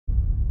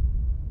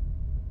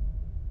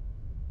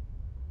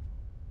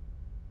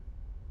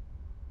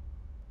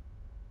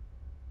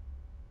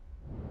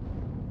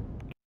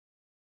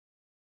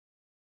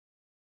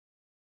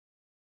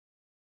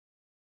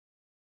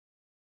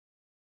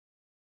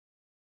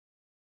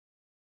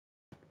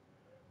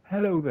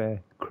Hello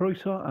there,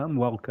 Croeso and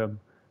welcome.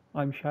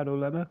 I'm Shadow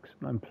Lennox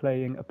and I'm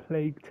playing A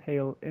Plague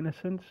Tale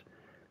Innocence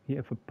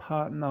here for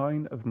part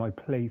 9 of my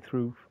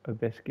playthrough of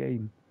this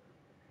game.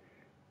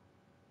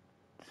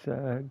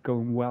 It's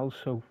going well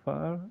so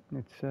far.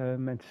 It's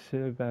meant to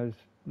serve as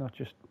not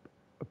just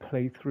a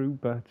playthrough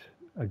but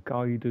a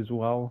guide as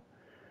well.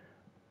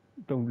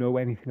 Don't know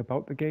anything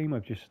about the game,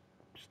 I've just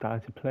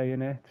started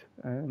playing it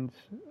and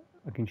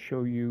I can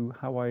show you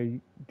how I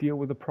deal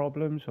with the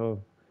problems or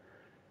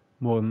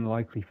more than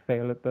likely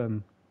fail at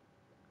them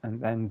and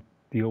then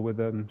deal with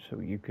them so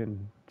you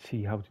can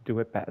see how to do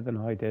it better than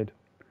I did.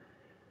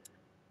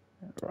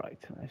 Right,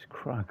 let's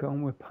crack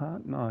on with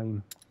part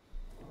 9.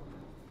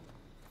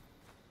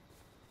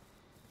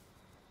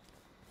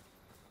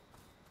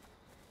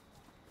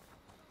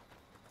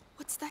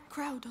 What's that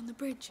crowd on the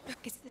bridge?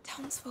 It's the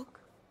townsfolk.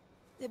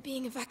 They're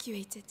being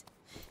evacuated.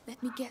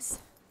 Let me guess,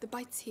 the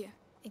bite's here.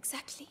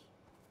 Exactly.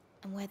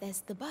 And where there's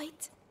the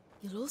bite,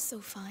 you'll also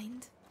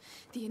find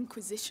the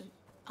Inquisition.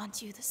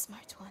 Aren't you the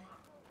smart one?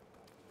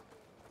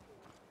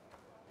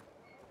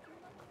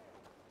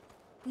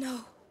 No.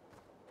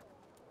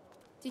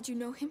 Did you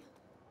know him?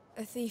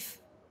 A thief.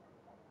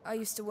 I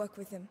used to work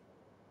with him.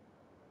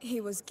 He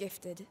was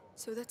gifted.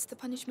 So that's the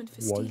punishment for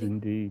Was stealing?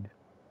 indeed.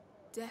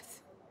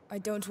 Death. I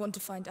don't want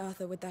to find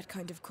Arthur with that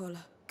kind of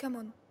collar. Come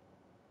on,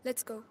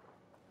 let's go.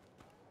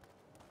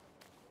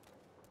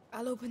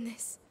 I'll open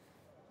this.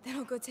 Then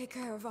I'll go take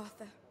care of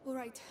Arthur. All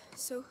right,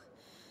 so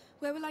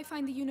where will I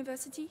find the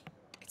university?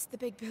 It's the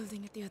big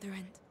building at the other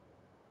end.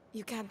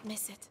 You can't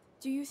miss it.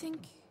 Do you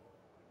think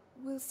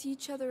we'll see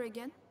each other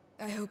again?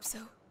 I hope so.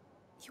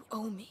 You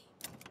owe me.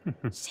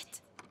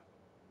 Shit.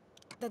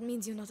 That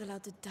means you're not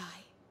allowed to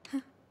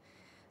die.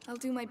 I'll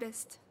do my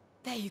best.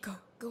 There you go.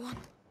 Go on.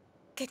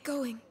 Get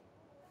going.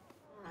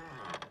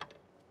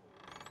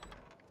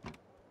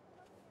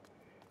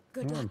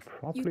 Good I'm luck.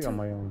 properly on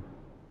my own.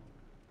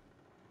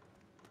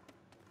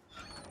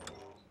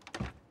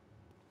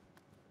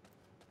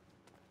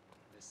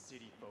 The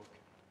city folk.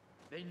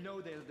 They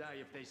know they'll die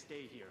if they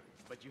stay here,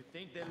 but you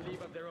think they'll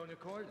leave of their own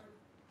accord?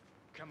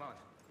 Come on,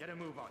 get a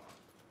move on.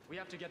 We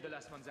have to get the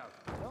last ones out.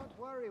 Don't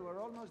worry,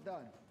 we're almost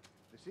done.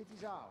 The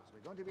city's ours.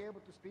 We're going to be able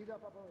to speed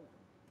up operations.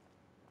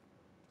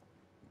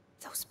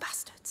 Those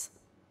bastards.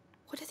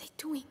 What are they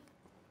doing?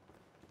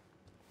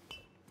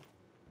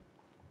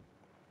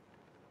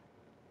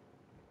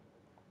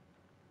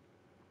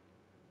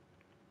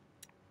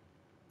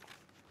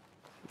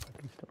 I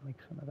can still make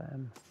some of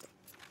them.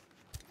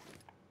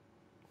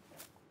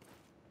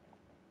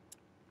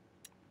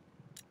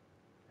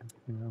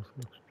 Everything else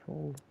looks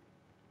cold.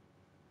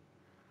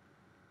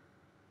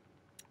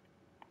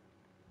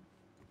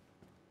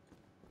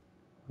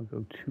 I'll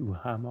go too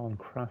ham on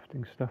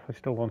crafting stuff. I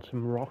still want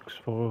some rocks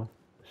for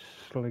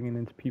slinging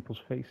into people's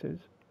faces.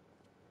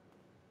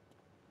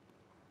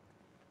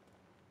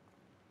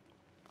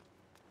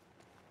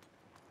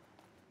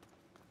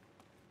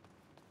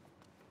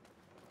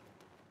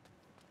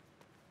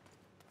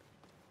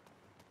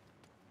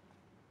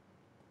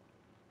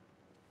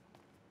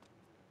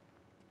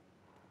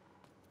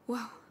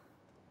 Wow.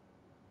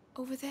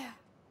 Over there.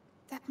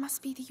 That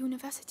must be the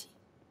university.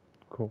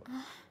 Cool.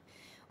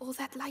 All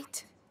that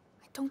light.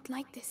 I don't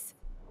like this.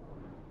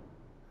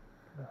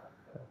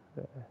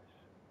 This.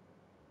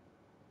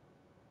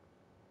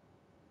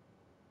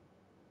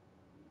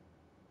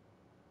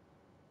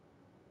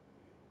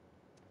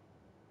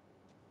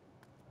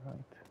 Right.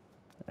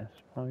 Let's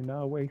find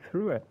our way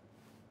through it.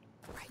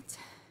 Right.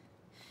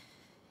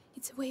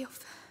 It's a way off.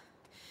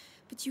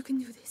 But you can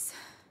do this.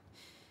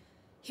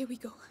 Here we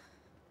go.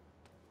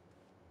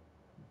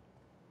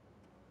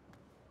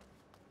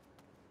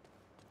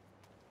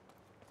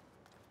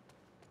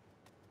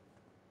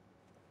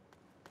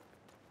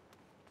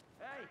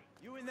 Hey,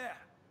 you in there!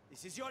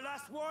 This is your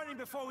last warning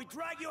before we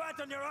drag you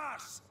out on your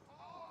arse!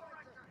 All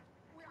right,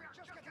 we're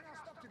just getting our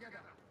stuff together.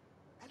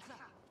 Elsa,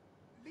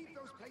 leave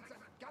those plates and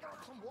gather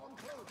up some warm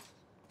clothes.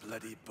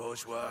 Bloody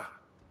bourgeois.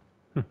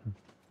 I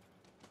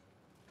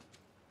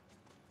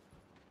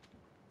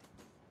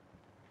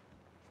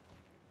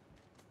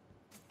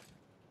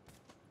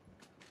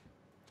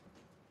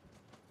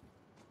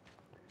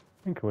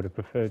think I would have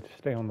preferred to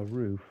stay on the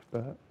roof,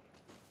 but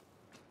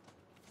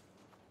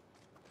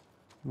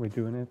we're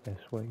doing it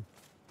this way.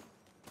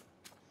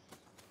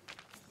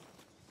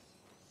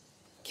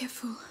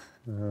 Careful.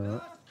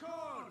 Last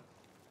call!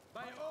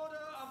 By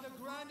order of the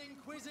Grand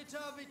Inquisitor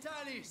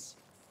Vitalis,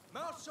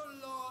 martial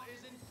law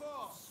is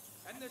enforced,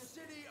 and the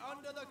city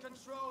under the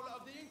control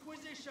of the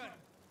Inquisition.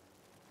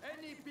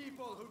 Any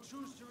people who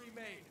choose to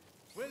remain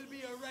will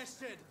be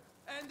arrested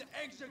and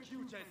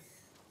executed.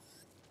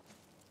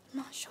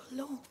 Martial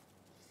law.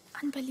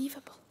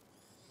 Unbelievable.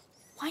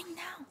 Why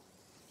now?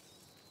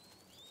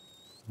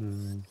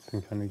 I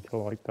think I need to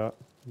light that.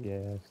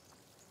 Yes.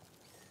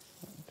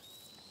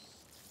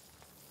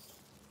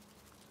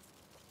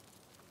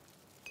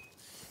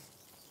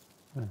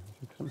 Is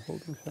it 'cause I'm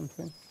holding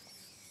something?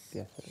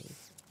 Yes, it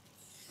is.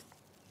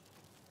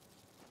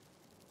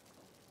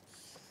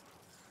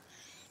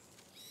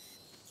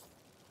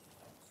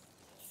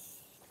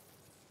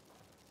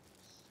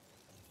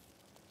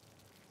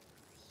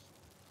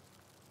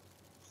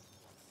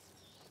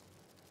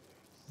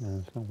 No,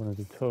 it's not one of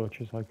the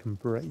torches I can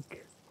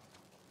break.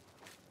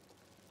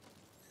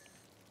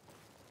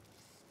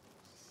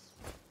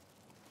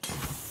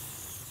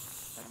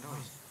 That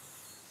noise.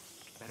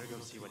 Better go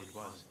see what it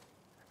was.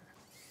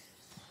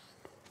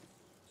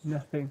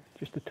 Nothing,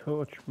 just a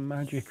torch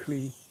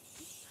magically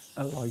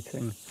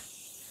alighting.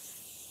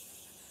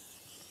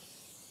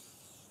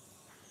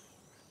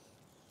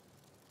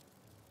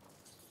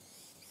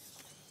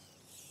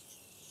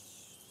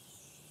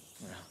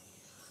 Yeah,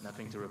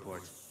 nothing to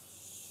report.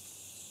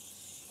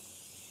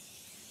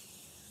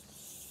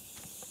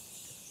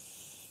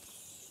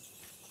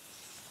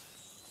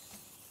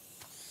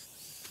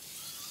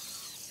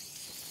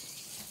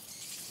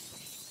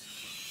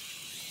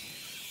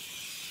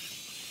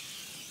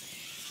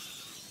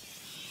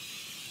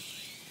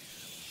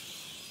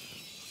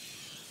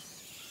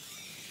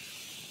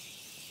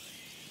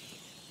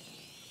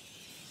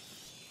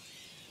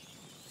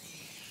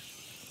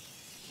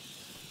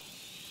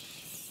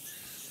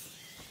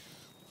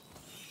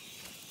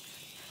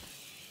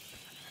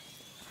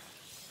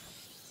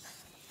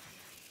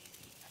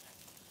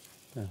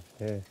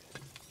 That's it.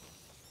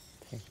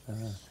 Take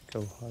that,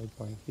 go hide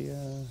by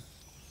here.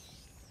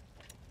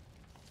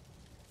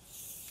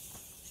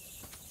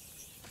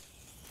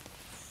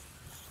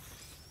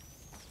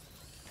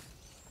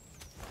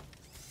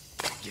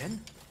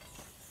 Again?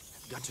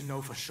 Got to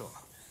know for sure.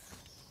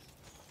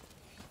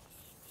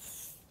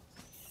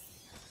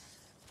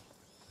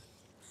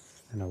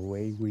 And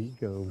away we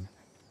go.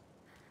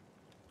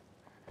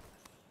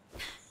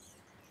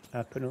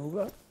 Up and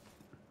over.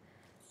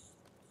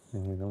 I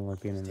don't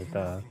like being in the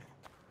dark.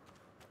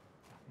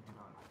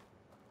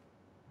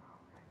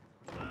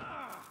 Will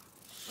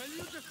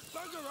you just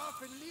bugger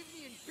off and leave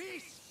me in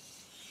peace?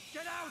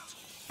 Get out!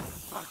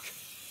 Fuck!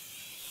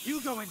 You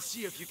go and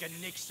see if you can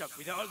nick stuff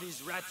with all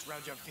these rats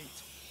round your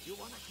feet. You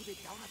wanna keep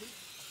it down a bit?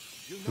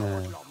 You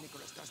know what Lord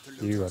Nicholas does to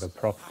You losers. got a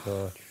prop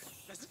torch.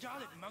 The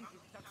Scarlet Monk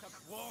is tucked up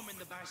warm in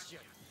the bastion,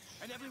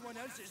 and everyone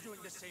else is doing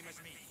the same as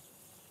me.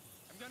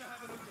 I'm gonna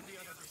have a look at the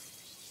other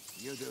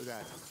business. You do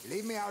that.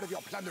 Leave me out of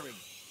your plundering.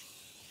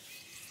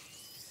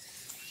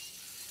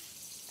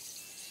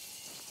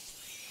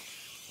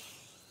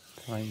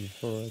 Time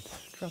for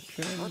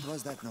destruction. What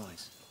was that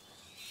noise?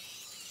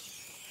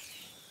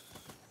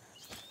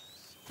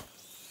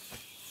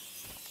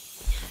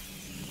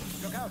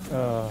 Look out!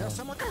 There's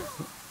someone.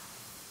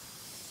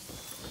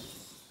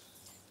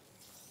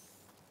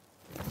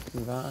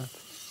 That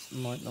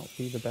might not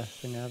be the best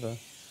thing ever.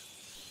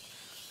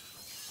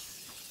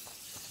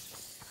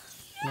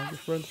 Can I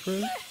just run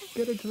through?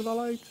 Get into the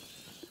light!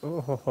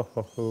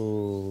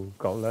 Oh,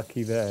 got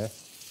lucky there.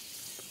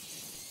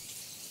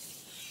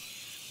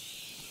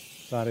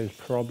 That is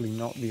probably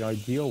not the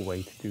ideal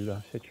way to do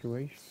that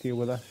situation, deal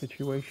with that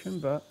situation,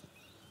 but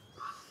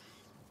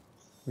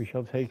we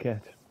shall take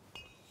it.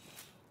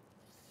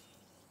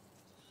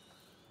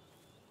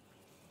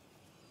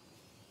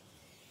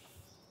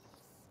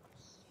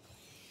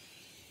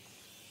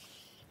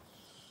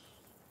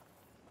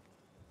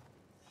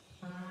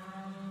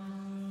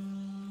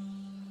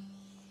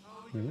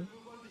 Hmm?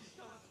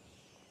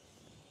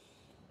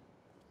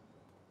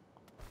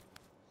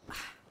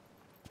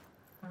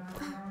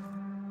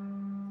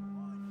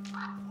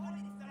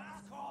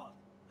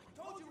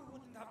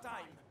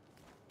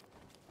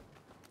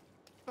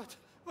 But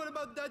what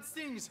about Dad's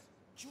things?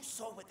 You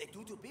saw what they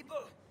do to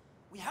people.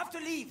 We have to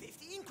leave. If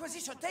the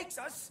Inquisition takes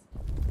us...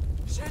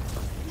 Shit!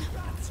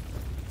 Rats!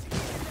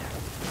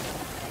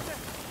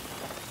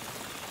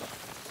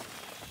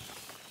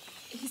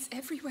 Is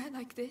everywhere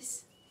like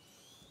this?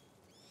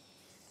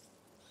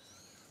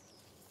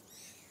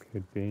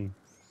 Could be.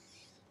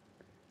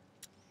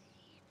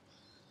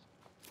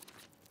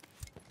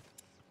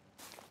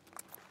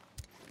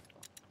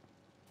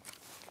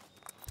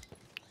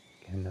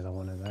 Get another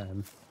one of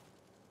them.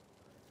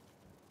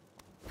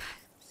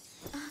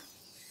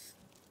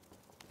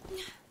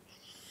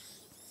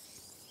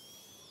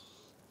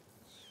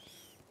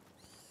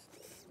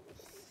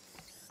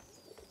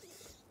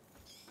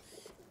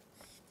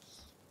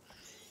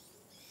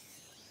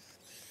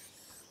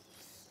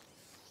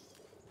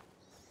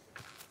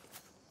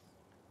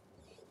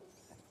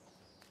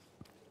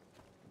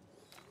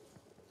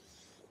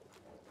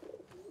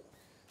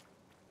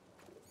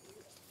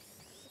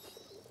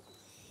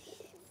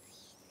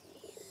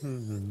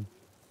 Can't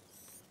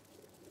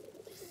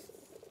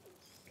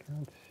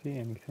see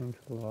anything to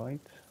the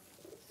light.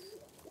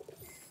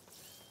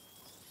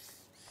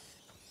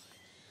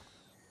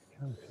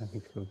 Can't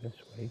exactly go this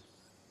way.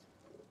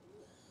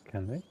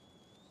 Can they?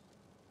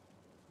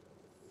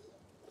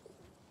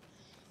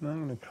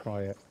 I'm going to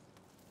try it.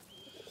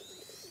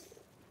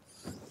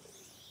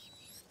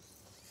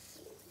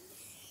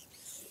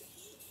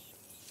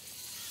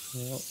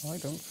 Well, I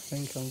don't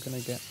think I'm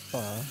going to get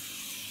far.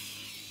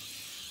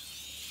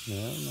 No,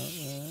 not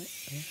there.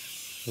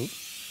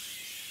 Oops.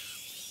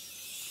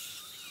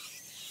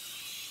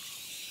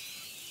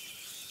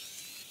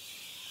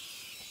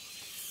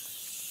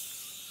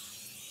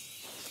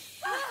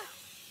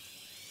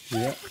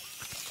 Yeah.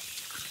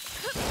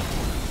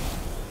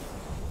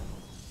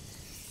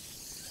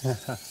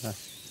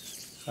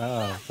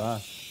 Ah,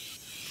 that.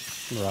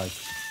 Right.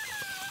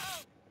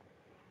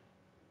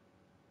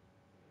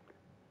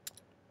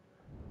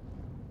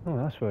 Oh,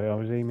 that's where I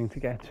was aiming to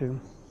get to.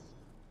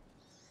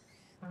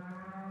 How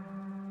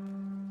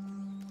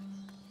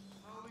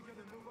are we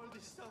gonna move all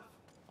this stuff?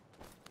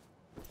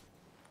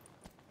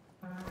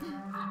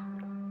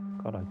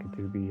 God, I could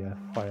do the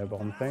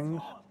firebomb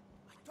things. I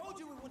told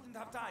you we wouldn't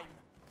have time.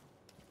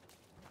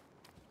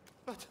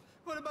 But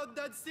what about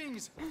Dad's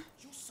things? You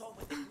saw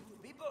what they do to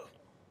people.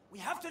 We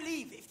have to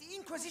leave. If the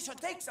Inquisition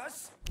takes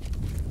us...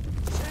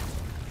 Shit!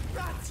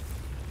 Rats!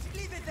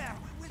 Leave it there.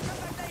 We'll come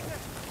back later.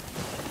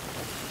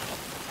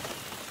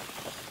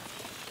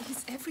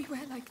 He's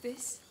everywhere like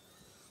this.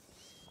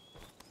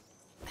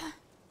 I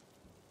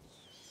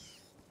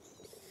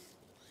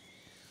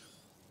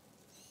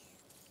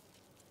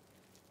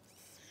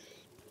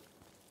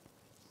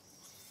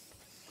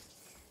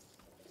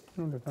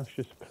wonder if that's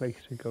just a place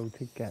to go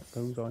to get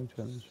those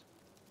items.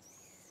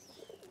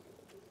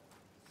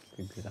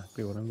 That's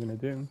exactly what I'm going to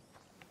do.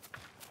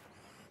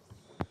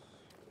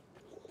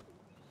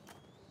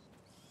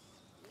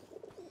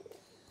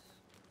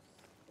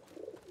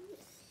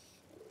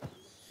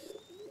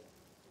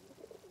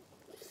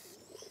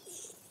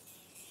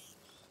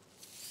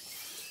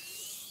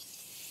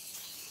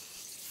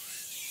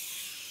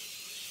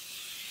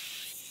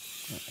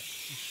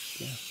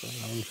 Yes,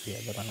 around here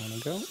that I want to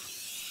go.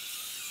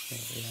 There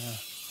we are.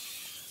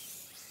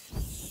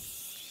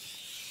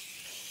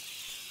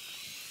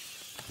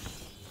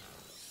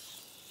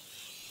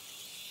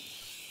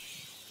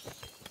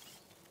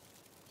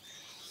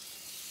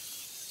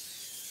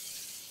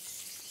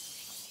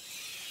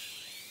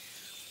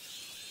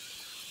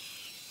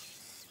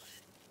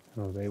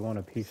 Oh, they want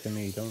a piece of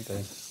me, don't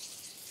they?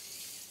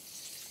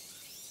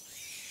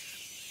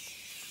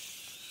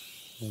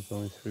 We're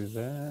going through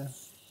there.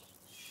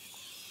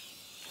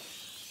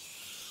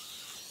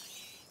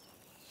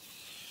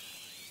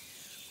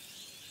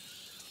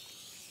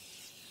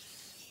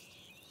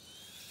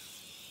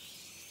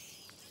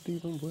 Is it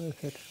even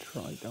worth it to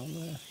try down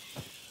there?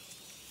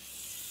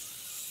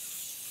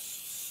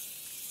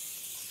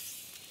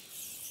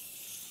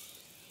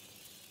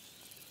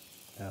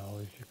 I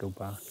always just go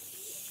back.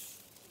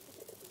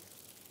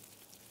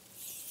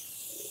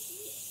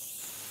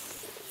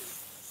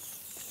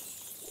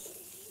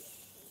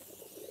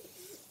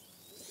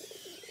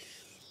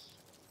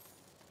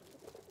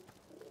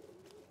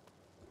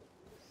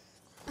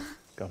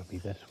 Gotta be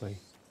this way.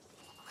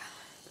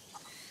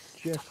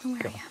 Just know where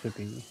I got am. to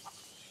be.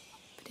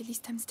 But at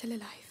least I'm still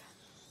alive.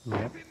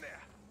 Yep. In there.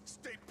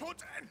 Stay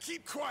put and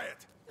keep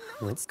quiet.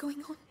 What's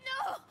going on?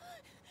 No!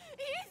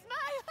 He's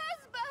my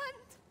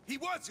husband! He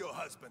was your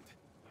husband.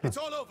 It's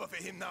all over for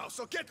him now,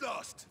 so get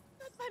lost.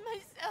 Not by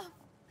myself.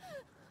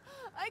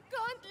 I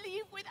can't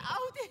leave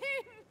without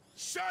him.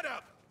 Shut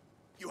up!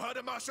 You heard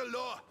of martial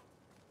law?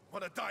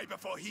 Want to die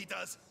before he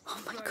does? Oh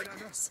my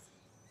goodness.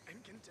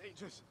 And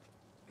contagious.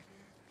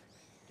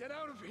 Get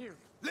out of here.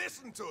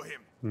 Listen to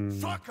him.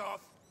 Fuck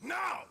off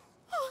now!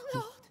 Oh,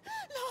 Lord!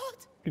 Lord!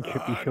 You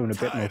should be showing a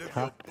bit more Tired of your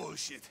tact.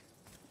 bullshit.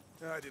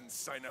 I didn't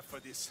sign up for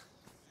this.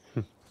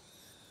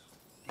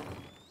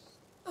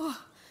 Oh,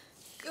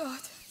 God.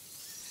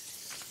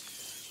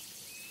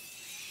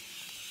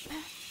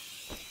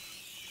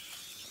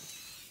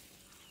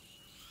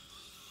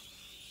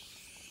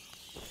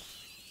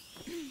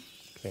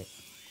 Okay.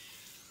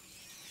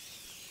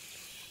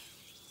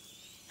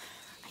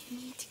 I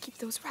need to keep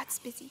those rats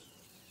busy.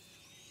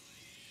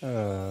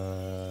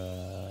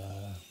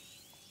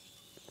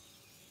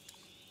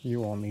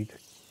 You want me to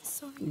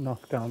Sorry.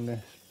 knock down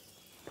this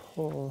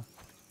poor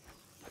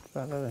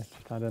fella that's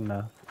just had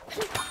enough?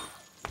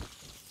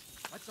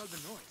 What's all the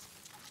noise?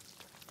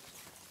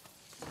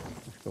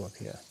 Let's go up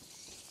here.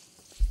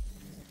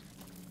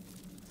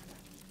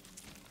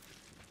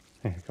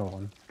 Here, go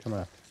on, come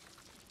up.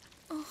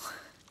 Oh,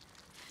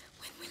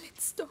 when will it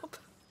stop?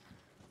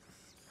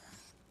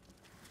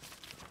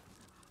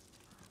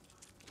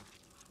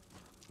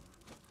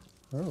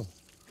 Oh.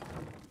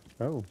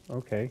 Oh,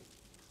 okay.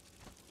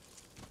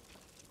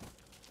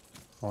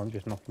 Oh, I'm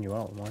just knocking you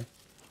out, am I?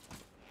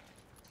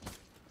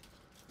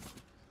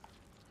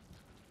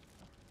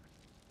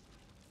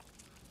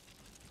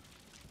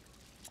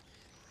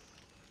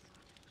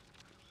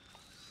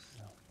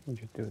 No, we'll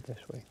just do it this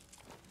way.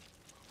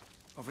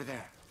 Over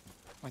there.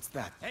 What's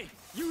that? Hey,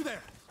 you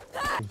there!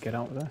 Get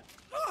out of there.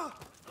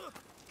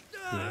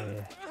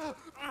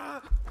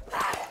 Yeah.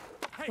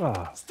 Hey,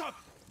 Ah. stop!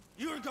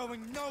 You're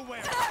going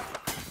nowhere!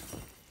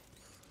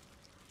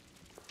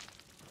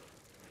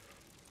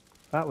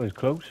 That was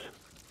close.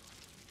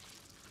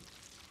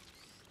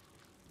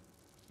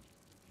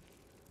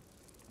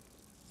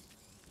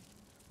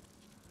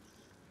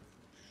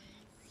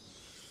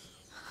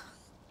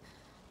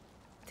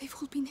 They've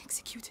all been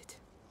executed.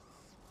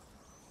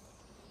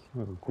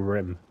 Oh,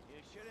 grim. You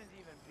shouldn't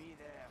even be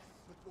there.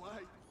 But why?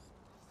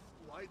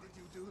 Why did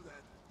you do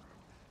that?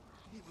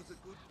 He was a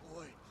good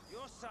boy.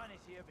 Your son is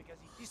here because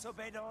he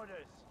disobeyed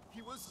orders.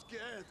 He was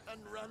scared and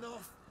ran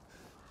off.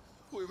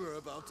 We were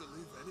about to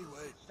leave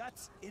anyway.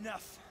 That's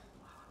enough.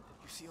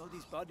 You see all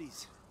these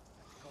bodies?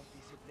 That's called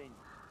discipline.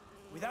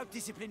 Without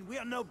discipline, we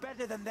are no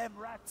better than them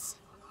rats.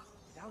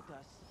 Without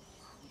us,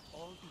 we'd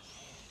all be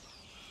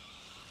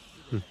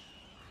dead.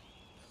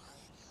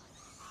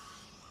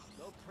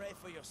 Go pray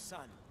for your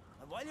son.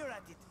 And while you're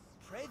at it,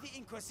 pray the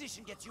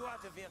Inquisition gets you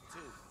out of here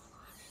too.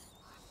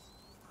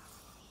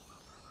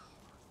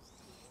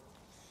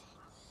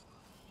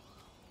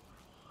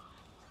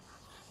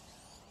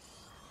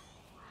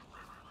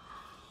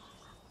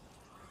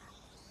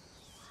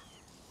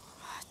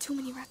 Too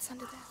many rats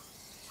under there.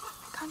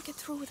 I can't get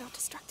through without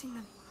distracting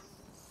them.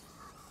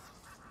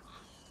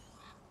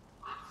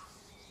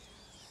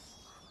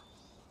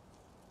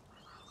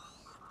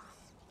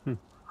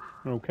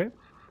 Okay.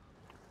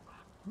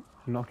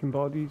 Knocking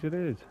bodies it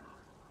is. Is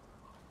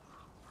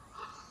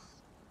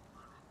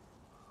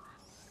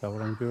that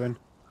what I'm doing?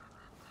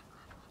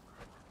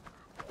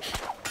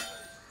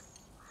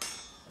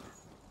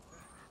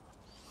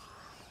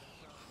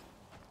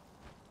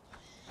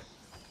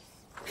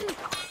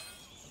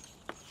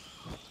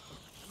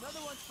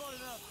 Another one's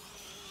fallen up.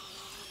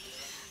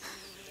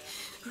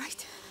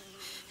 Right.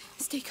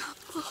 Stay calm.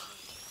 Oh.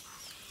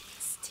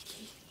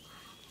 Sticky.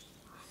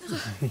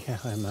 Yeah,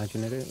 I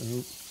imagine it is.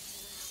 Ooh.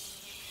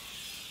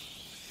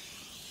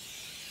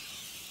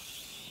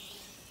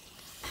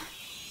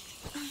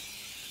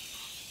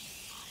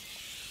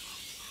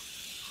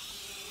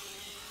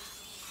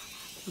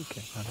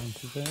 Get that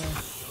into there.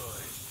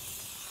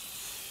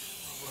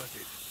 Worth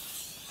it.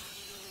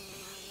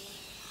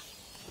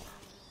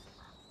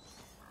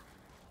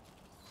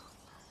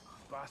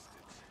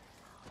 Bastards.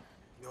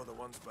 You're the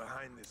ones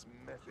behind this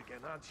mess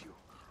again, aren't you?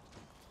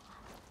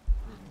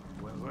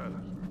 Well, well.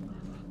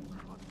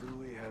 What do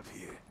we have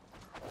here?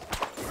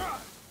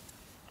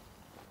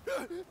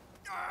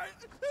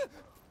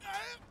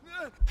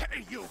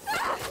 Hey, you!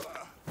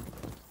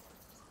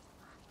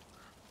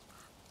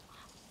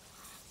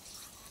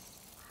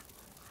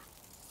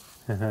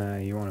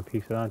 You want a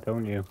piece of that,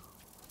 don't you?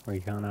 Well,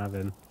 you can't have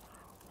him.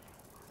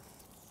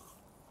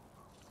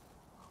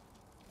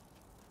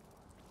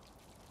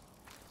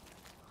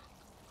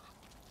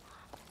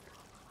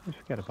 Just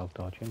forget about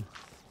dodging.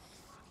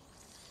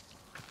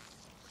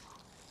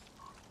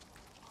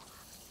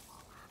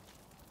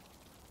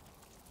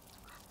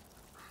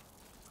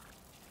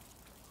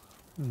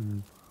 So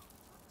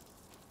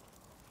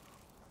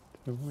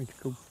I want me to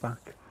go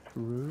back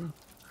through.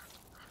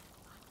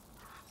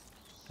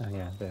 Oh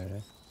yeah, there it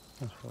is.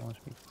 That's what it wants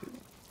me to do.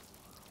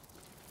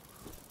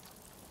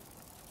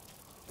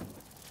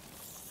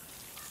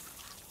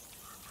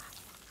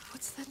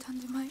 What's that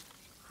under my...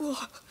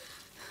 Oh.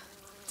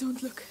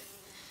 Don't look.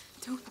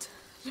 Don't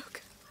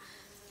look.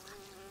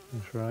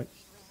 That's right.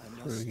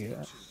 Through here.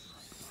 Hateful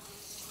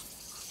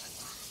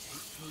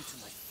to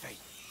my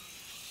faith.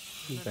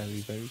 Very,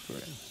 very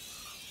grim.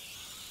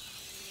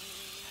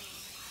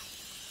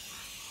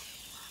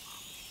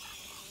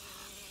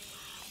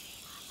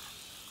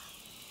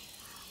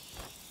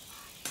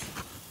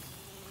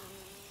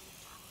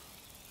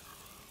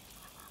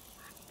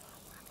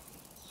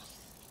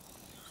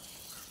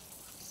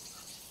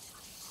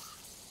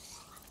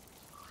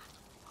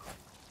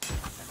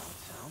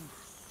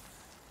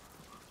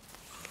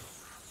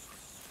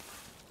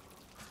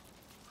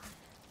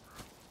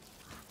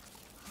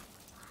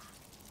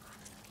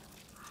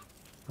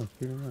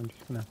 Okay, I'm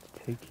just gonna have to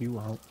take you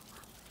out.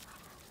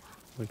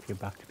 Wait for your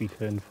back to be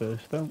turned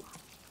first, though.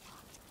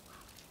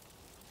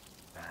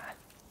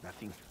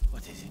 Nothing.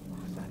 What is it?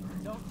 What's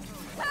that? Don't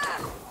move.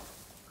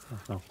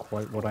 That's not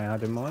quite what I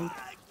had in mind.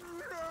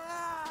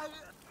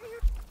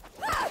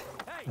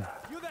 Hey,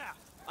 you there!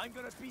 I'm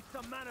gonna beat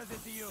some manners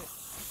into you.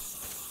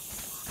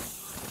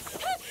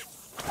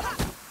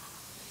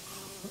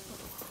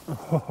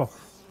 Oh.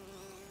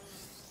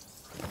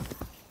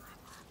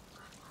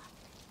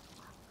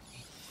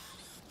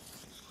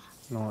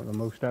 Not the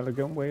most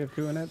elegant way of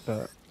doing it,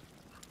 but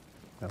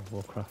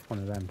we'll craft one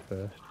of them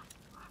first.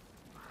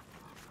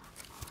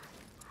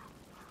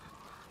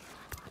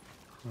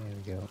 There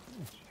we go.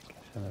 Let's just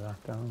get some of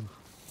that down.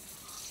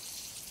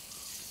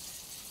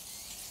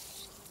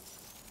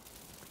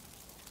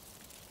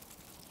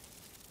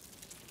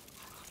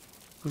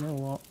 You know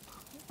what?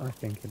 I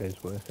think it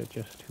is worth it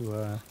just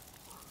to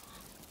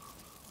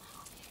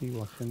see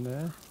what's in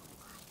there.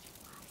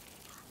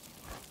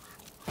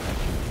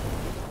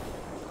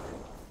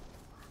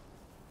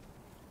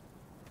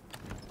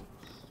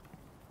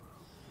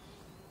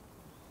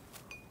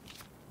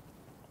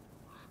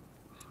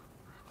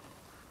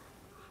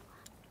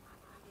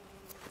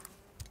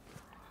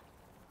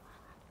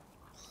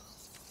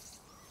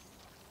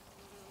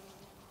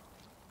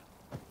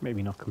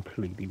 Maybe not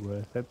completely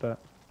worth it, but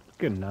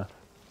good enough.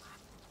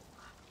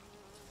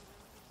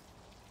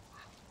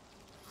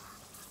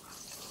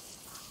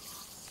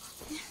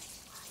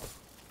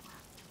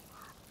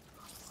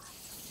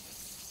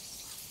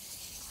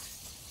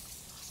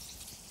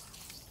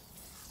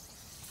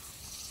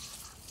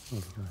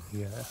 What have we got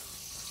here?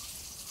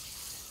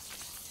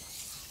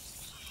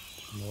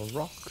 Some more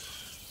rocks.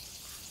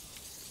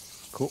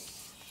 Cool.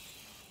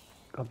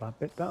 Got that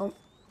bit down.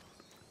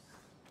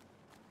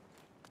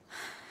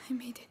 I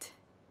made it.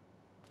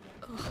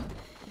 Oh,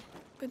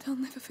 but I'll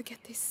never forget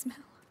this smell.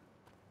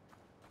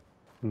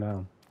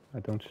 No, I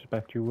don't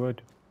suspect you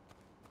would.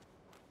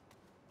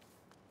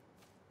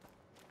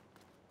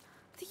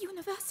 The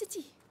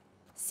university.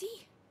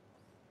 See?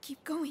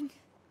 Keep going.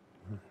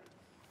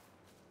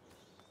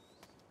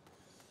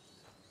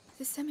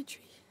 The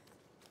cemetery.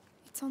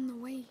 It's on the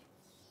way.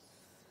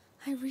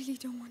 I really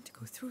don't want to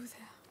go through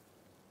there.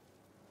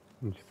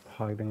 I'm just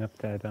piling up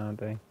dead, aren't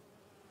they?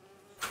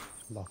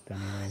 It's locked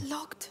anyway.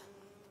 Locked.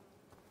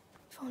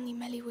 If only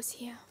Melly was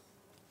here.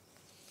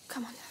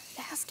 Come on,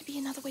 there has to be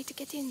another way to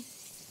get in.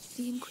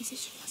 The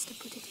Inquisition must have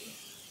put it here.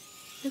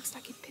 Looks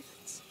like it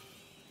pivots.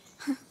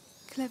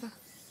 Clever.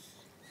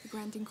 The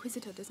Grand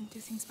Inquisitor doesn't do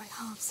things by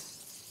halves.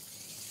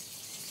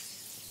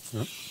 Oh,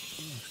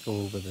 let's go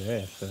over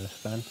there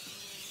first then.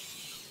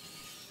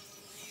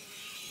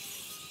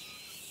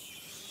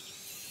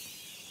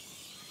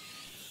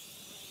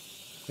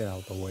 Get out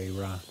of the way,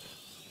 rats.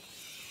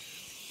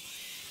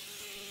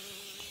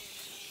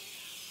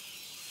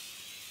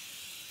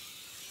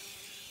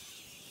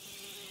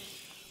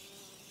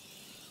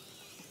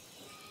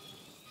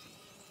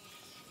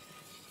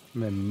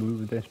 And then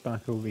move this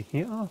back over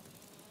here.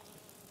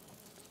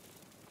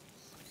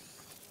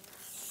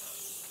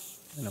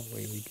 And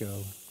away we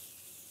go.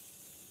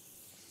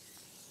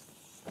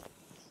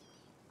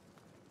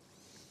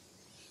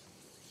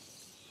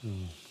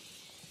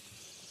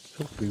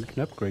 Hopefully we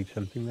can upgrade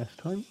something this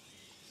time.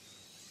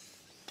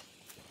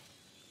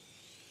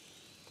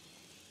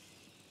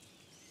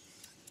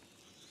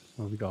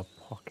 Well, we got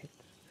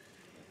pockets.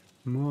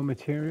 More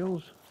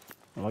materials.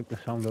 I like the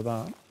sound of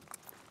that.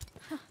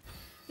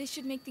 This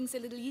should make things a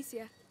little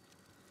easier.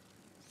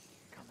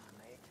 Come on,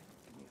 mate.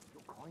 Give me a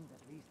few coins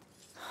at least.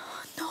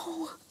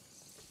 No!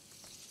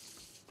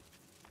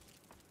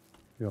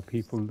 We got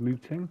people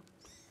looting.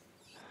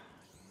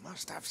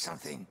 Must have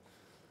something.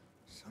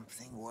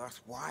 Something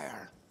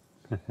worthwhile.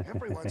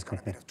 Everyone's got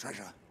a bit of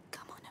treasure.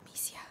 Come on,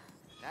 Amicia.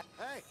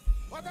 Hey,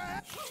 what the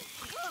heck?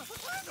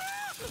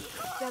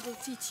 That'll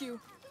teach you.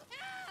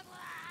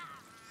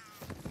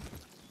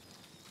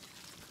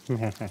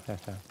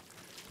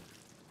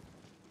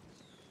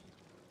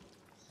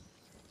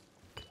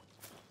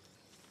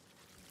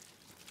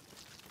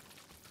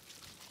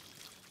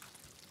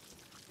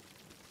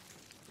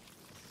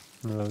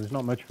 Well, there's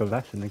not much of a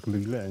lesson that can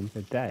be learned.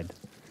 They're dead.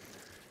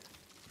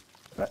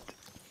 But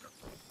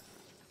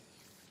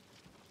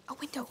A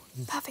window.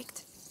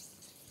 Perfect.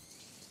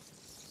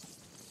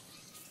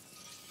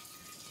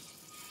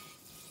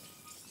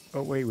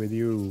 away with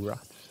you,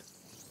 rats.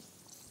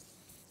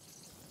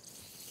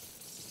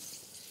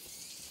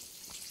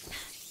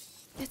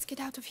 Let's get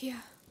out of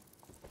here.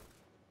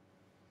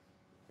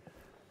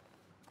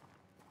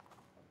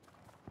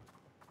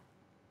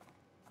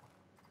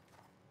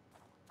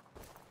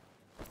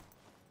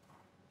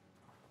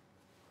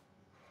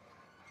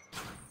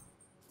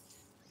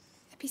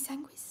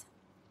 Episanguis?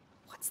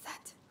 What's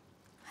that?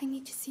 I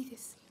need to see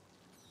this.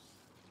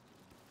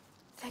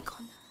 They're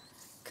gone.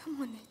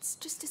 Come on, it's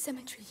just a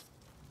cemetery.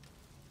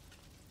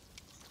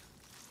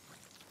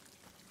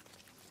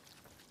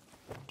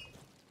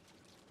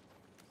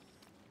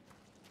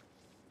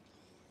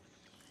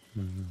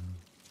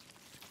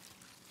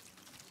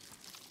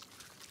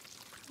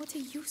 What are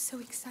you so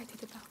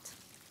excited about?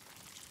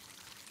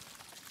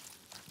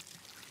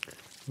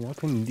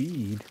 What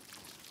indeed?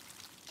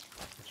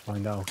 Let's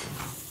find out.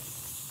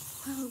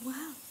 Well,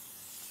 well.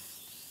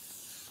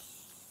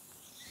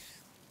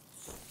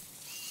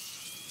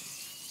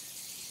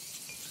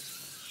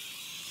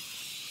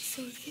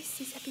 So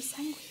this is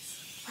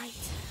Episanguis, right?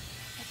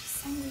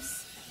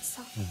 Episanguis and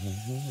salt.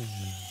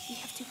 We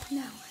have to go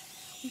now.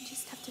 We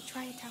just have to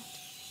try it out.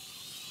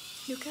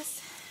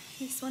 Lucas,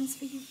 this one's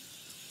for you.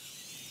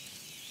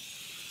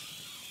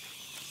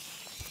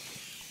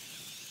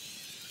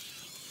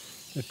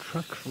 The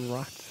truck's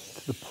rats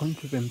to the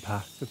point of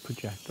impact of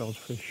projectiles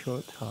for a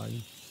short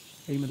time.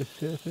 Aim at a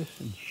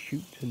surface and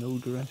shoot an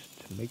odorous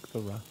to make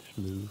the rats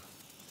move.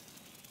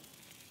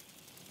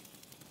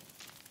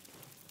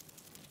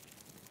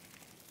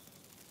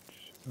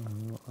 So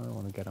I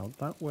want to get out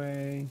that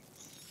way.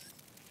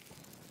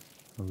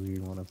 We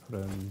want to put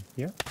them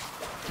here.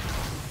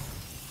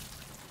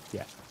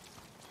 Yeah.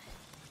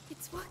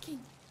 It's working.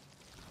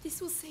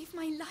 This will save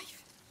my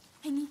life.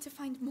 I need to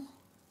find more.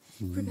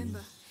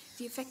 Remember,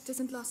 the effect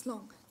doesn't last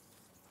long.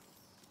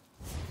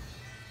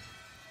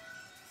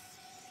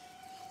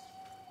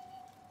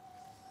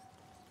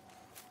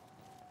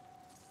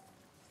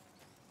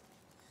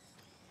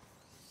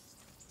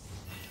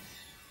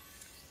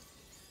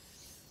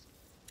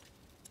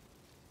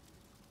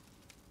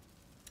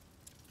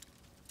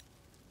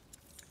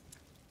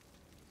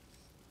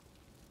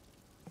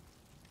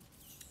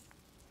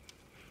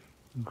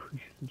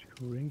 Increase the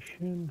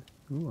duration.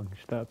 Ooh, I can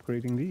start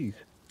upgrading these.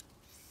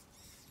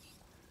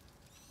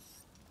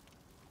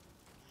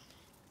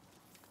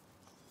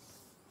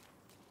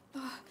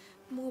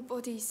 More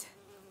bodies.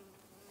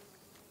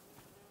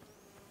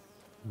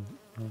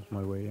 That's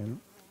my way in.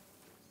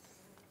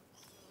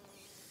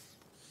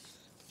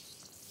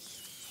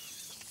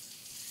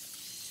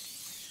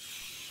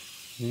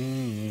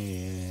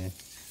 Yeah.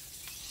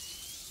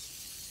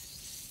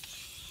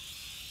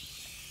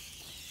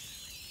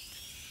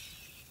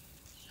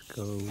 Let's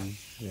go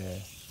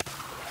there.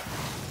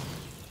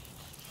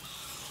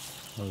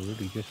 Oh,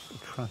 really just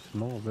attracts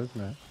more, doesn't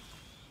it?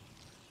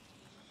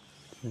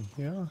 So,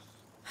 yeah.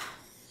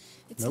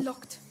 It's Nope.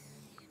 locked.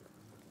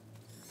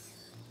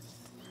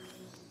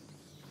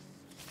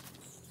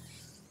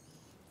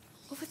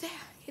 Over there.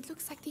 It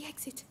looks like the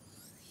exit.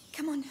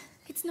 Come on.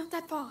 It's not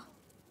that far.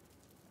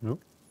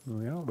 Nope.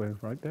 We are. We're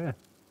right there.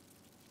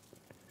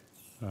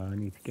 I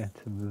need to get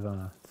to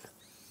that. Let's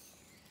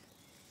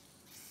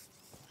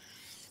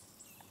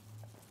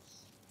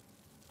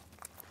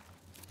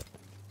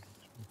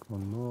make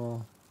one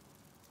more.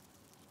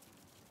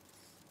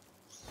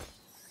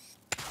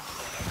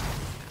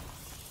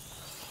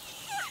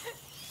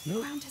 The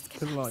Nope. ground has To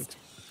the light. collapsed.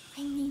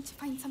 I need to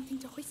find something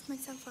to hoist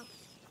myself up.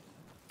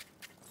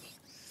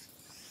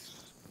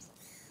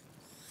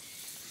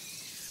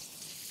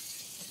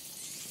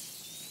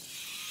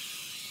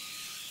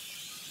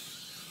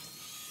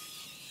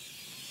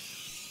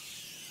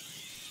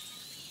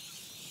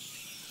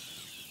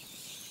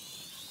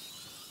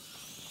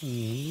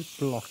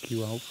 Block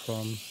you out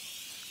from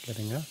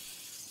getting up.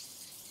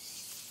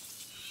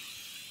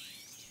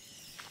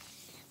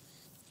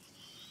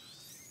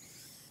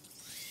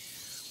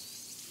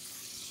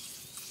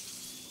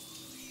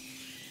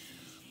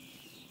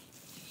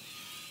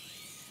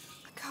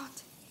 A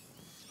cart.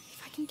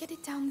 If I can get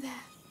it down there,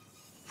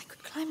 I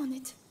could climb on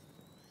it.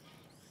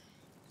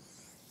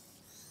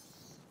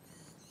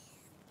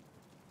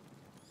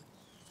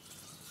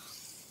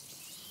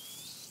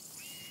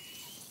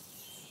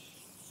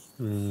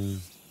 Hmm.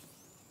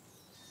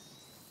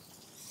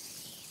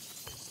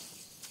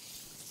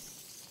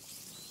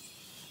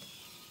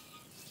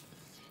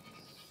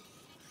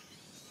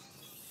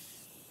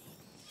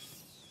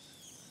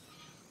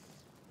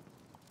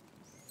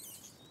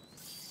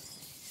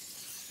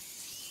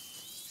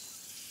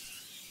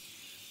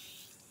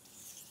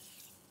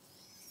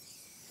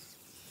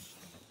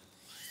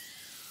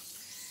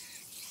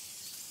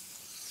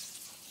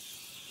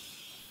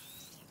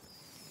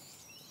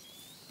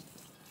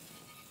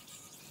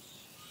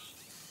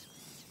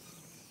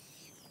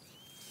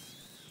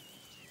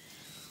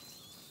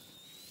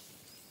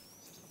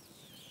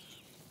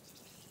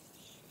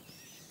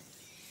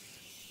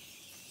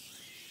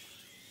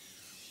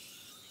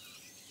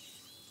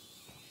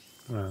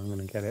 Well, I'm going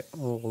to get it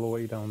all the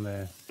way down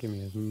there. Give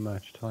me as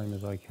much time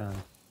as I can.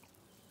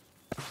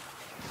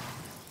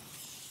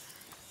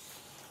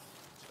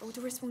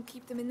 Odorous won't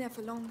keep them in there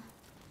for long.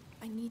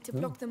 I need to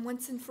block them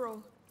once and for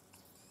all.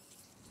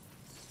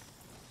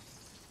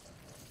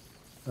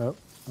 Oh,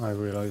 I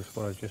realised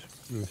what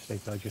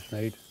mistake I just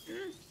made.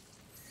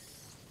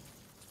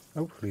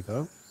 Hopefully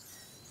though,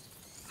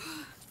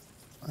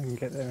 I can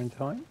get there in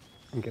time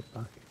and get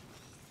back.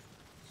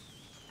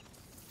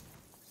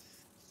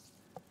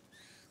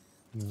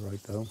 You're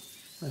right though.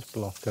 Let's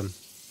block them.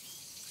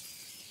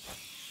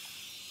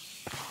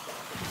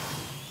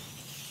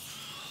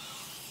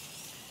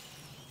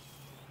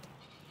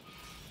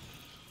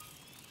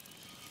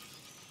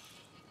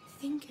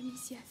 Think,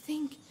 Amicia,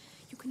 think.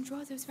 You can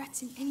draw those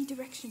rats in any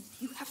direction.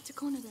 You have to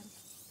corner them.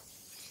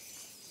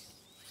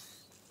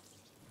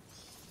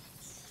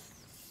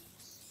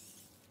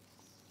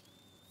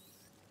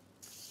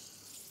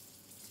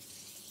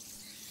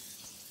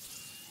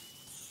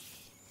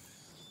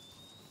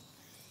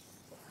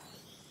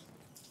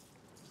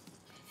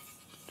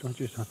 Do I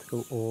just have to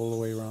go all the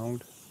way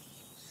around?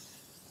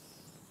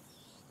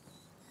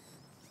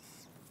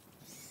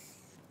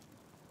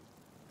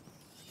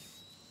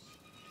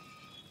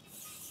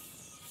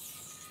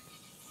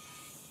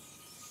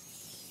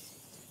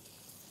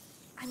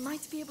 I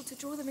might be able to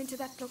draw them into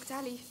that blocked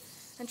alley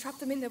and trap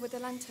them in there with the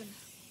lantern.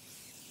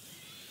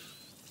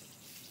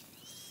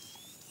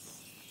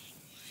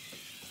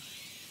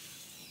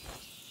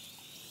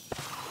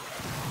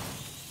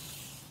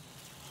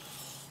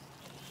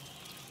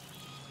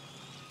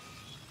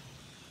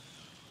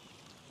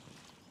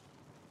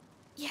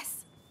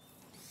 Yes.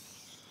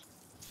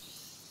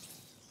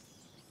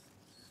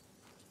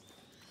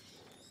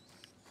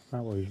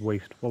 That was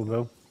wasteful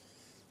though.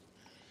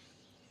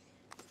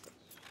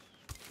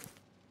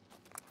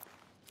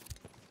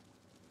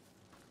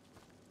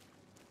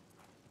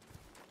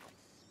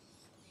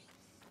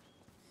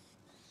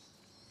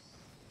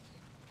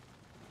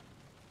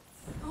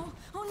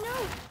 Oh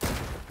no!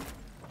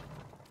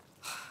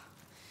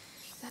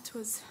 That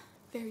was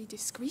very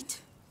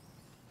discreet.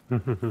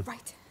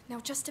 Right, now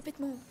just a bit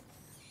more.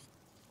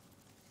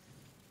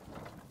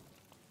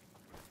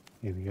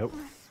 Here we go.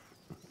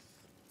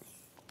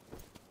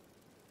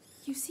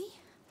 You see?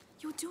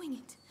 You're doing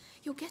it.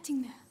 You're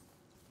getting there.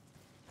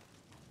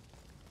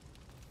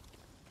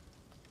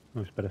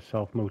 There's a bit of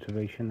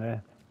self-motivation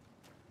there.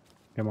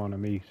 Come on,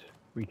 Amis.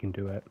 We can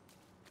do it.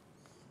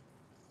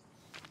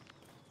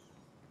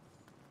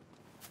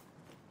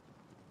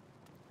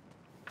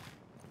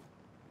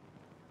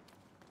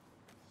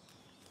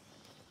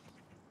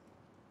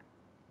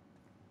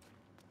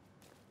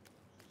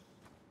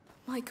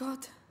 My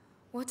God,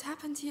 what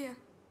happened here?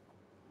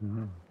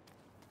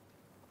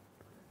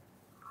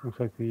 Looks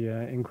like the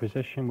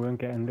Inquisition weren't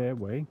getting their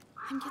way.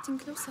 I'm getting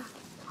closer.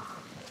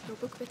 Your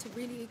book better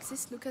really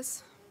exist,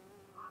 Lucas.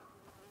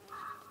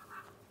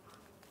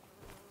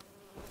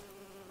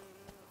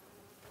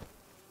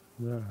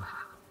 Yeah.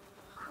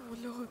 Oh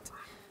Lord,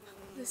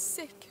 the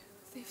sick.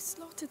 They've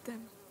slaughtered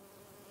them.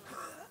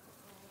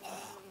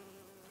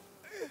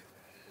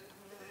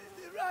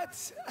 The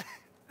rats!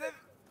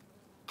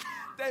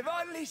 They've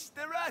unleashed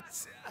the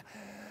rats!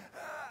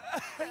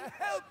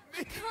 Help me!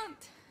 I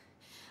can't.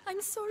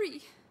 I'm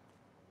sorry.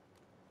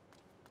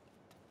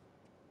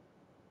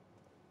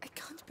 I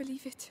can't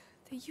believe it.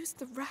 They used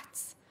the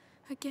rats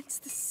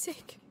against the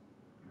sick.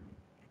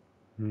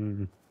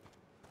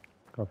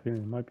 Got a feeling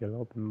there might be a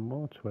little bit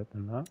more to it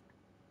than that.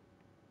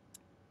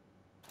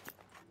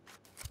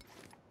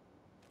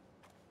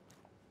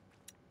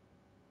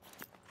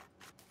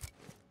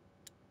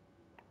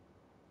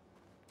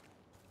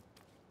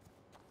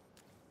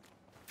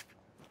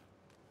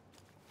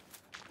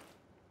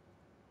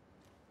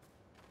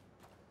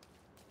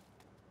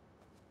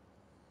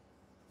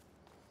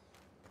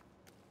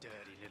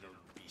 Dirty little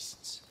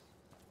beasts.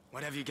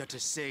 What have you got to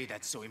say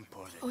that's so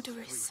important?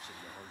 Odoris,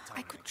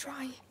 I could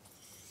try.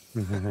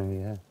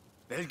 Yeah.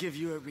 They'll give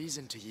you a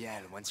reason to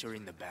yell once you're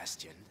in the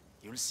bastion.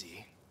 You'll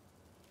see.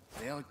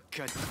 They'll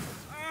cut...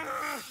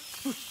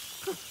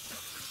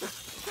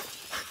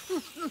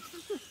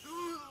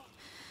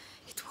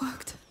 It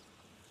worked.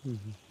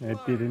 It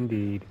did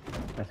indeed.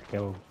 Let's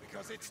go.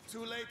 Because it's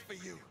too late for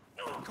you.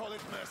 Call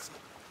it mercy.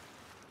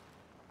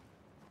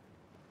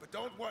 But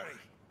don't worry.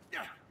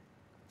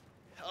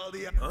 All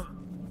the... Huh?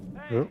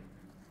 Oh,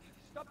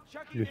 Stop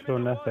chucking you them saw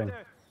in the nothing.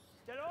 water.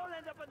 They'll all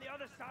end up on the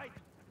other side.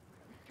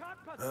 We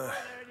can't put them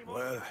there anymore.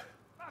 well.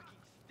 Fucking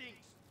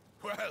stinks.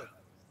 Well,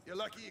 you're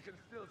lucky you can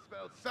still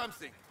smell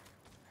something.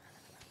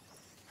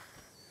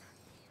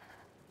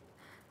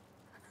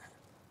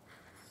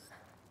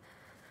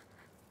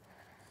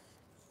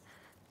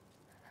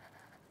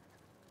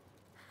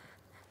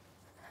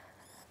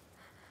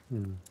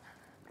 Can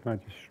I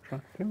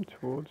distract him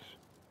towards...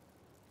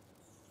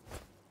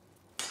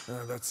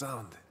 That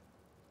sound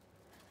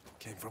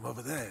came from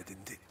over there,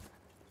 didn't it?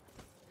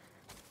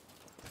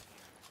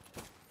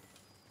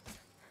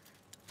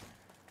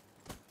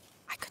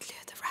 I could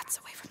lure the rats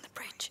away from the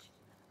bridge.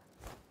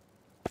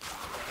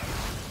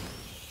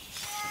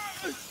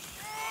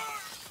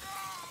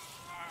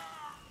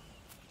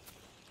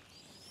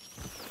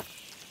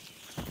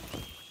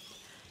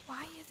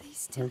 Why are they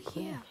still Of course.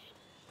 here?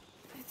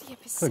 The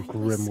It's a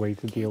grim way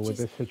to deal with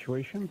cages. this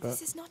situation, but...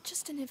 This is not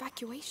just an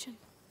evacuation.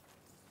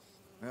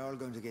 We're all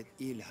going to get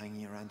ill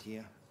hanging around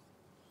here.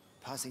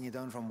 Passing it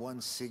on from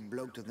one sick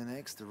bloke to the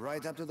next,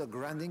 right up to the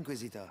Grand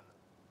Inquisitor.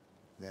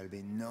 There'll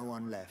be no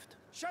one left.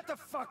 Shut the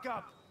fuck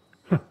up!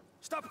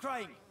 Stop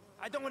crying!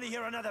 I don't want to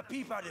hear another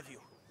peep out of you.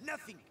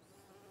 Nothing!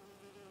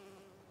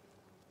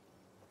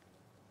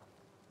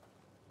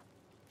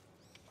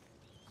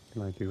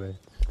 Can I do a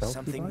stealthy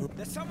Something bite? moved.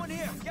 There's someone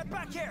here! Get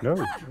back here! No.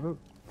 Oh.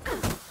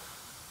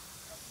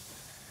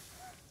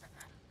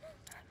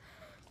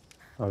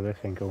 Oh, this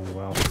ain't going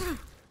well.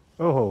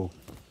 Oh,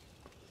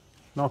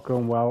 not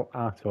going well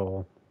at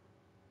all.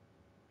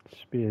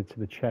 Spear to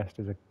the chest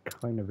is a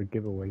kind of a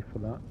giveaway for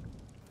that.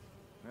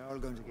 We're all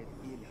going to get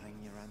ill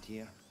hanging around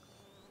here.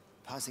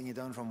 Passing it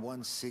on from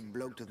one sick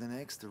bloke to the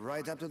next,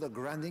 right up to the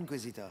Grand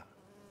Inquisitor.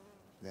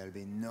 There'll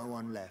be no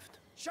one left.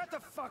 Shut the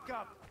fuck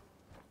up!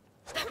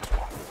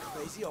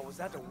 Crazy, or was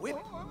that a whip?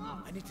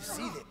 I need to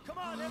see them. Come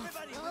on,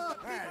 everybody!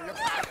 Hey, look,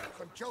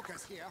 some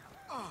jokers here.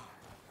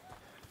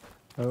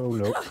 Oh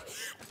no.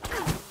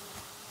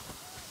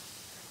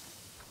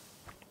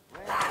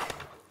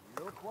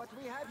 Look what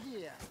we have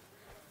here.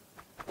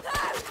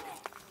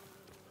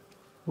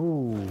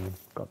 Ooh,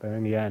 got there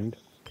in the end.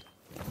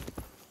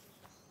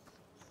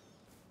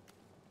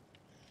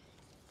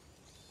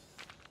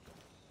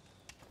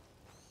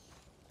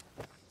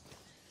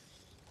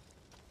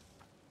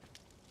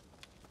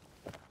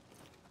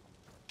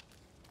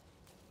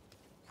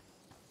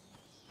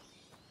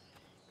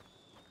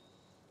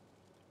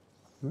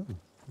 Ooh,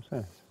 what's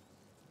this?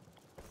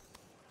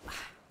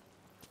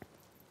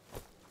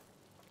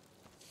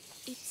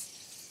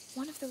 It's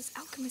one of those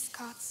alchemist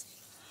cards.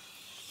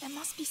 There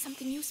must be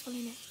something useful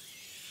in it.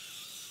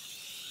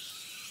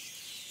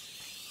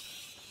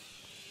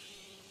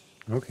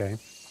 Okay.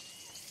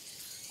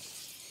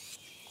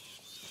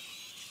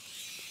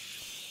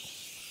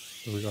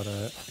 So we got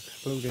a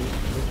exploding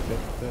this bit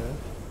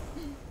first.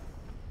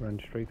 Run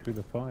straight through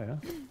the fire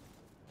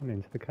and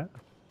into the cat.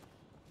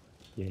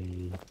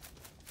 Yay.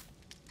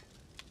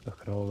 Look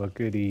at all the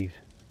goodies.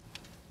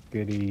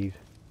 Goodies.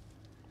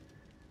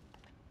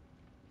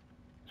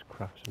 Let's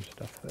craft some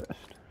stuff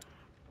first.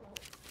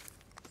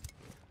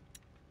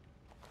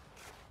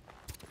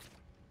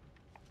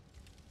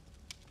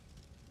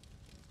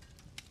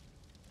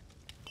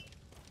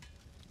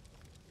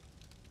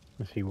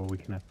 Let's see what we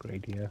can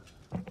upgrade here.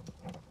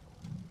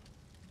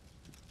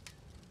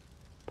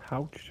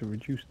 Pouch to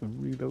reduce the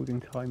reloading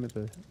time of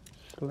the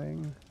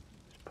sling.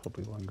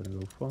 probably what I'm going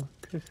to go for,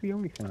 because it's the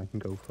only thing I can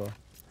go for.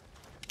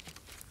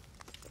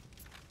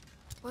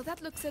 Well,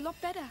 that looks a lot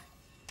better.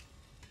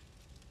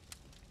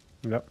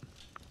 Yep,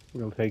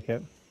 we'll take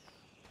it.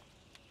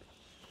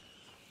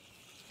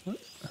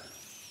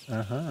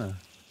 Uh-huh.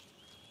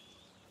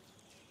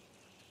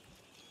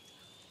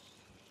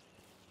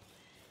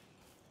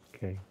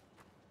 Okay.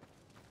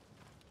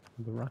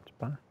 Are the rats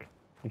back?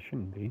 They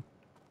shouldn't be.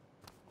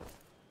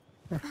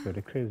 That's good,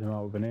 it clears them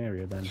out of an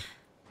area then.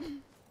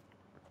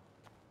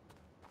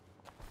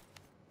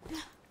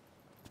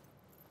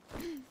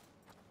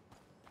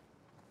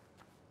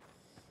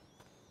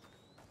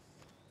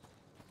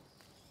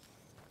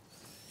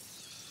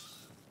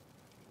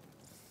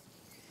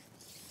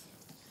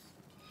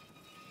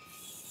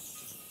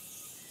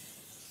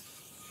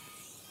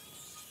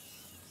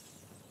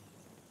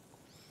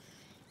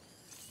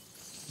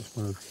 It's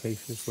one of those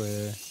cases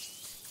where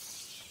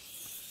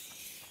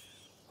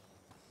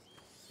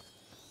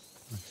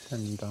I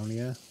send them down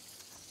here.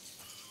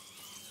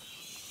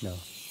 No,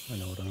 I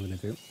know what I'm going to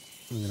do.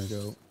 I'm going to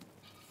go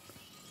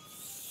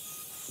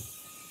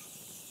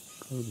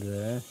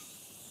there.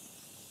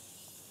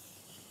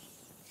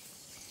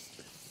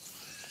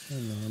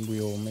 And then we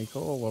all make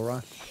all the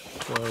rats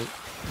go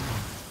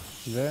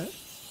there.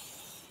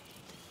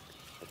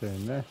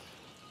 Turn this.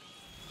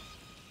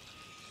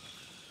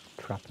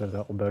 Trap the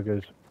little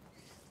buggers.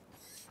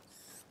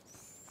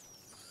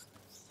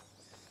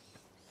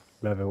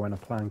 Love it when a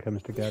plan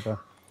comes together.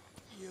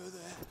 You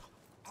there?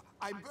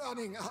 I'm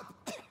burning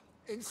up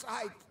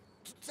inside.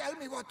 Tell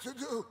me what to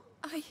do.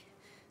 I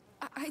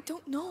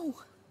don't know.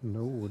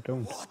 No,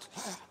 don't. What?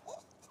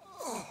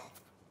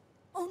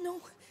 Oh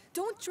no,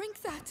 don't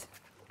drink that.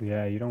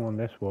 Yeah, you don't want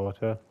this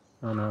water.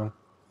 Oh no.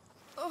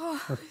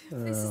 Oh,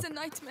 this is a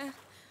nightmare.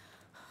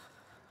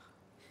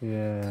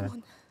 Yeah. Come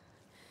on,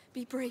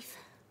 be brave.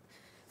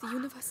 The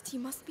university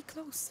must be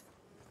close.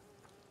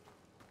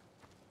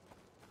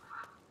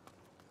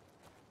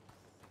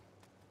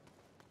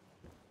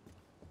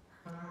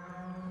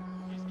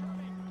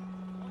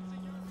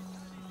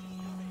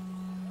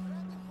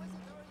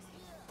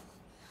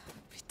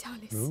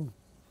 Vitalis, Ooh.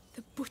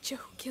 the butcher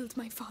who killed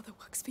my father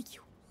works for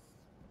you.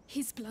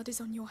 His blood is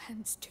on your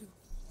hands too.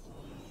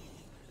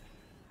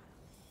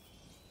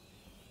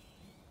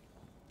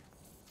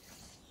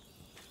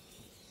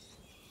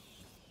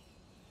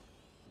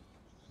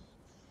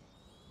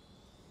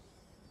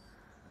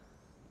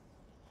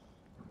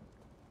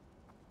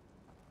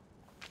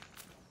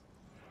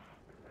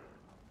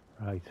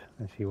 Right,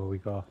 let's see what we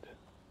got.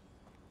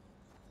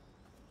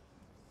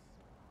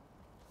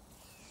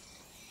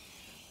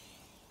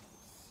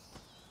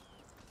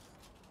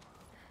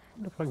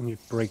 I wonder if I can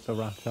just break the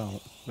rat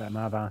out. Let him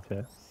have at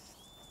it.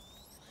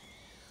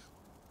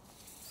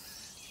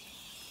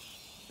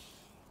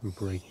 And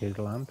break his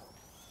lamp.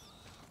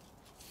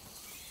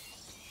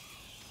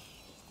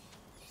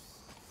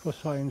 For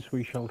science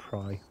we shall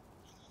try.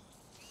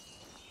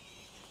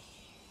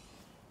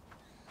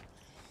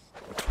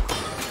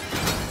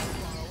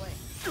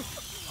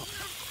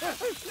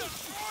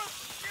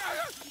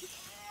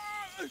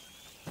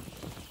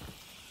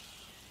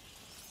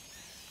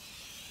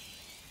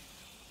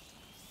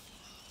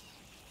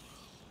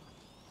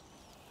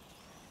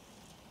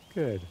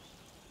 Good.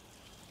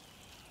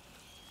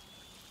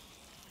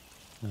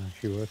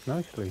 Actually worked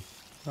nicely.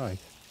 Right.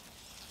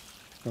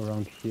 Go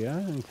around here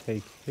and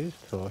take his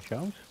torch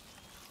out.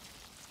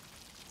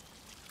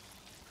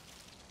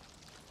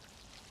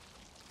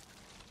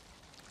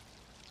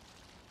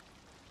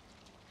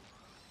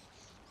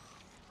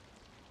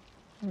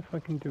 If I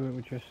can do it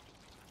with just...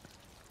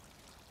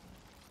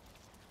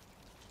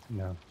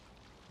 No.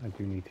 I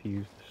do need to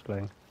use the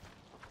sling.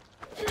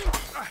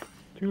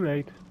 Too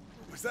late.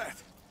 What was that?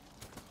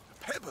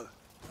 A pebble?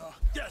 Oh,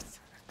 yes!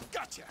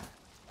 Gotcha!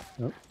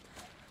 Nope.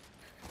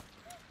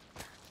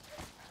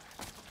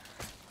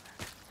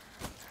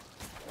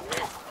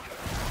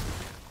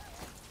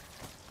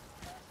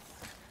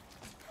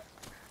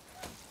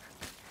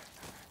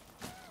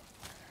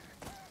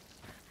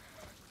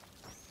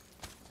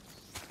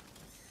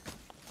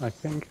 I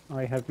think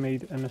I have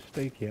made a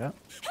mistake here.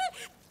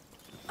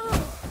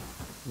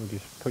 We'll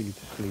just put you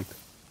to sleep.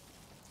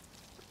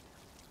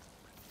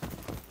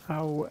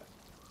 How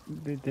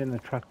it didn't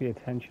attract the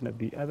attention of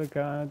the other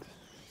guards?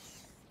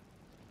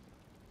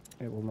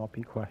 It will not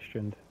be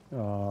questioned.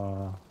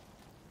 Now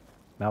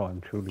I'm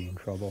truly in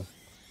trouble.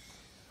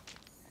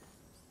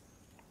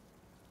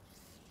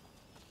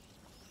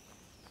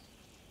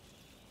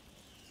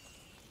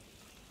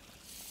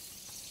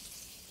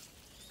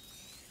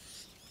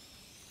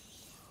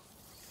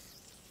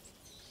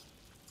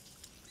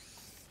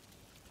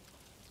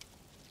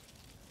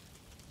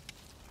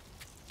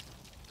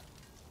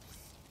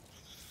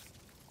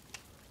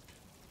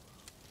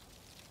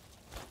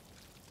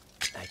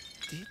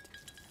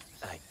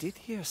 I did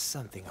hear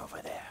something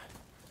over there.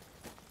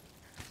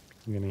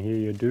 I'm gonna hear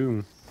your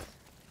doom.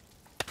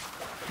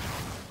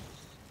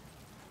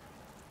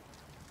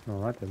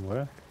 Oh, that didn't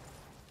work.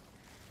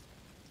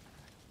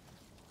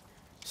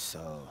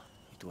 So,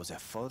 it was a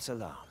false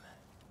alarm.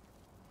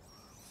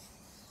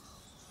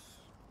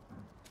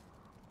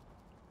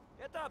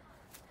 Get up!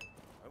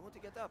 I want to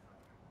get up.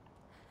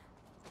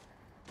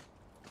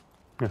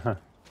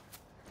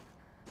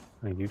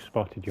 And you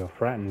spotted your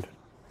friend.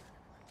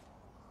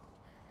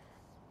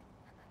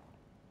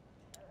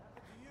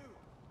 You!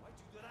 Why'd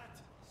you do that?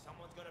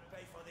 Someone's gotta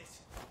pay for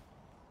this.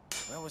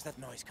 Where was that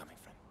noise coming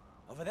from?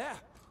 Over there?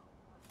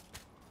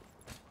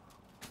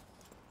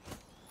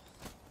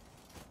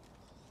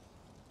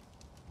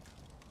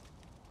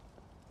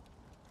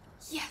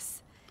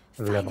 Yes.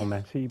 A little Finally.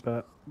 messy,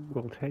 but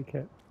we'll take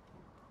it.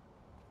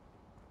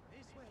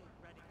 This way,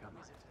 Granny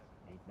Inquisitor.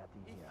 Ain't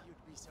nothing If here.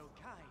 you'd be so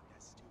kind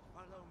as to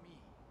follow me.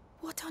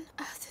 What on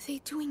earth are they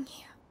doing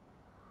here?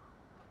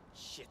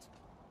 Shit.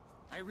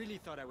 I really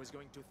thought I was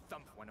going to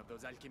thump one of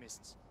those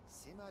alchemists.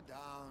 Simmer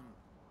down.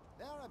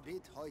 They're a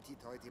bit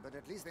hoity-toity, but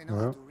at least they know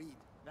how to read.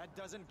 That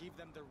doesn't give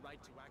them the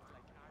right to act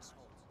like assholes.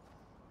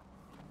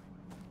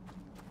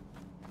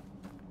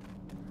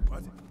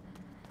 What?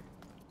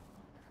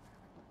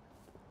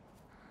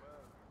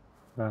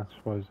 That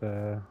was,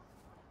 I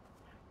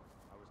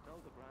was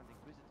told the Grand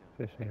Inquisitor.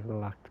 this here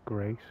lacked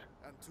grace.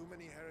 And too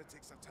many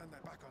heretics have turned their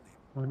back on him.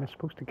 Oh, am I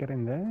supposed to get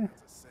in there?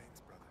 That's a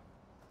saint, brother.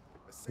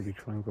 A Maybe saint.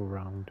 try and go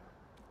round.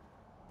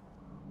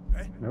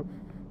 Eh? Nope.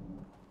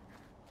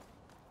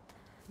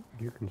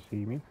 You can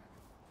see me.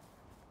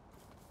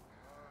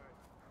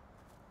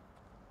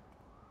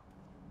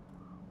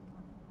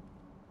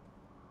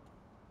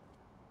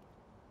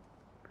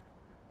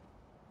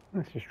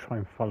 Let's just try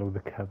and follow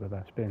the cover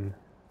that's been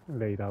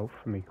laid out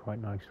for me quite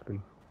nicely.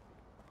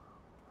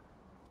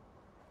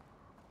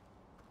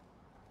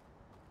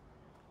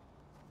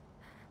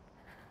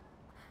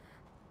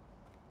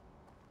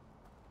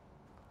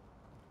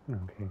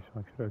 Okay, so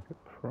I could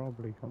have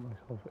probably got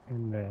myself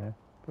in there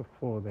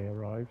before they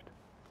arrived.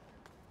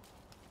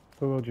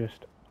 But we'll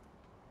just...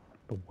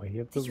 the way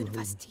of The the road.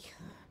 university.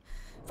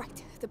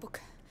 Right, the book.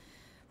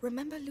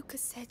 Remember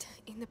Lucas said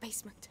in the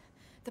basement,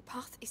 the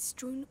path is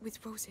strewn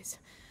with roses.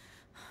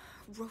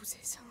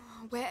 Roses.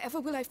 Wherever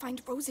will I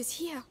find roses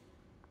here?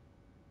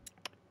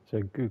 It's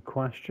a good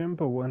question,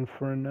 but one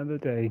for another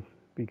day,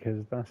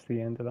 because that's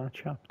the end of that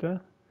chapter.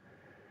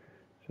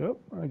 So,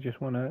 I just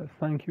want to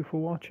thank you for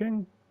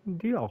watching.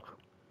 Diolch.